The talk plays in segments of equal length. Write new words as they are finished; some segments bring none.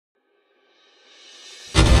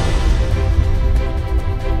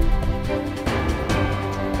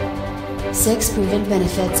6 Proven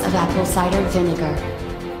Benefits of Apple Cider Vinegar.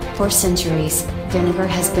 For centuries, vinegar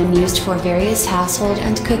has been used for various household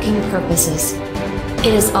and cooking purposes.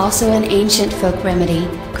 It is also an ancient folk remedy,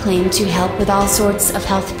 claimed to help with all sorts of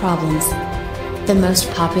health problems. The most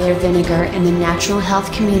popular vinegar in the natural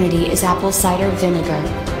health community is apple cider vinegar.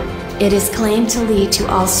 It is claimed to lead to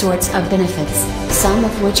all sorts of benefits, some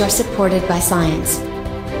of which are supported by science.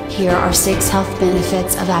 Here are 6 health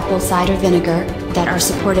benefits of apple cider vinegar, that are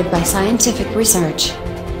supported by scientific research.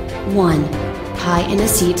 1. High in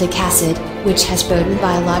acetic acid, which has potent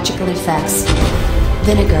biological effects.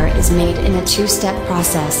 Vinegar is made in a 2-step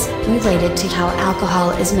process, related to how alcohol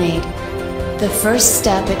is made. The first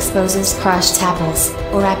step exposes crushed apples,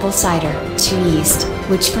 or apple cider, to yeast,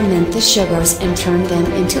 which ferment the sugars and turn them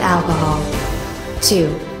into alcohol.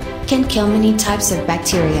 2. Can kill many types of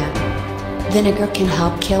bacteria. Vinegar can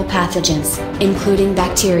help kill pathogens, including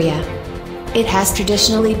bacteria. It has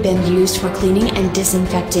traditionally been used for cleaning and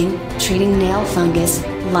disinfecting, treating nail fungus,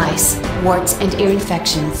 lice, warts and ear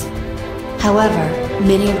infections. However,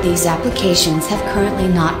 many of these applications have currently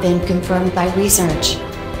not been confirmed by research.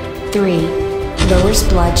 3. Lowers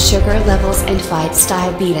blood sugar levels and fights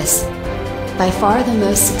diabetes. By far the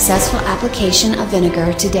most successful application of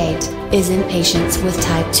vinegar to date, is in patients with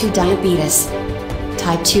type 2 diabetes.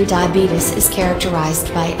 Type 2 diabetes is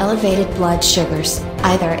characterized by elevated blood sugars,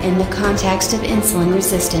 either in the context of insulin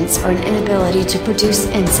resistance or an inability to produce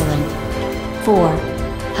insulin. 4.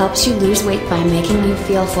 Helps you lose weight by making you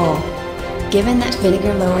feel full. Given that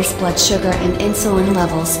vinegar lowers blood sugar and insulin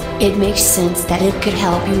levels, it makes sense that it could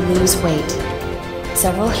help you lose weight.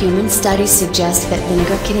 Several human studies suggest that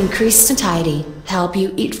vinegar can increase satiety, help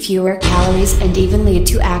you eat fewer calories and even lead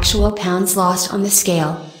to actual pounds lost on the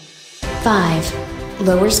scale. 5.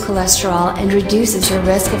 Lowers cholesterol and reduces your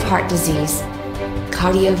risk of heart disease.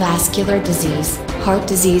 Cardiovascular disease, heart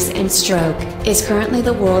disease and stroke, is currently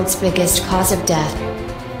the world's biggest cause of death.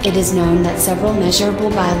 It is known that several measurable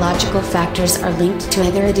biological factors are linked to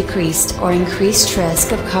either a decreased or increased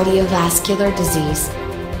risk of cardiovascular disease.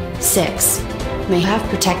 6. May have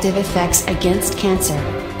protective effects against cancer.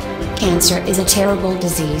 Cancer is a terrible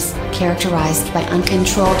disease, characterized by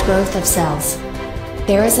uncontrolled growth of cells.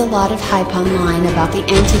 There is a lot of hype online about the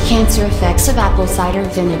anti-cancer effects of apple cider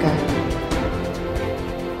vinegar.